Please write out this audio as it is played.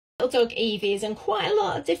Dog Evie is on quite a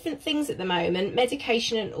lot of different things at the moment,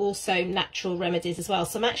 medication and also natural remedies as well.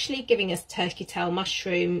 So I'm actually giving us turkey tail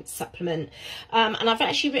mushroom supplement, and I've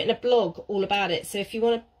actually written a blog all about it. So if you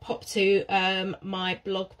want to pop to my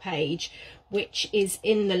blog page, which is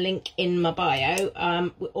in the link in my bio,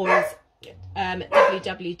 or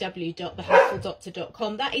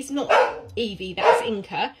www.thehealthfuldoctor.com. That is not Evie, that's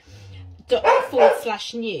Inca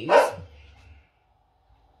 /news.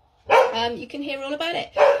 You can hear all about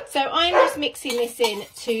it. So I'm just mixing this in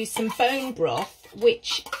to some bone broth,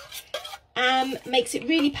 which makes it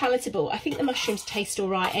really palatable. I think the mushrooms taste all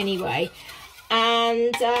right anyway,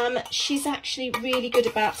 and she's actually really good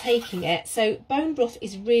about taking it. So bone broth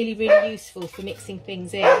is really, really useful for mixing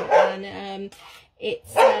things in, and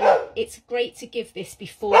it's great to give this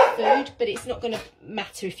before food, but it's not going to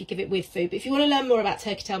matter if you give it with food. But if you want to learn more about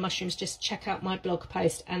turkey tail mushrooms, just check out my blog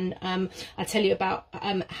post, and I tell you about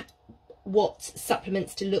what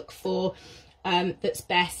supplements to look for that's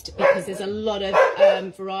best, because there's a lot of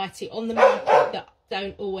variety on the market that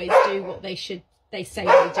don't always do what they say they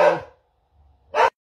do.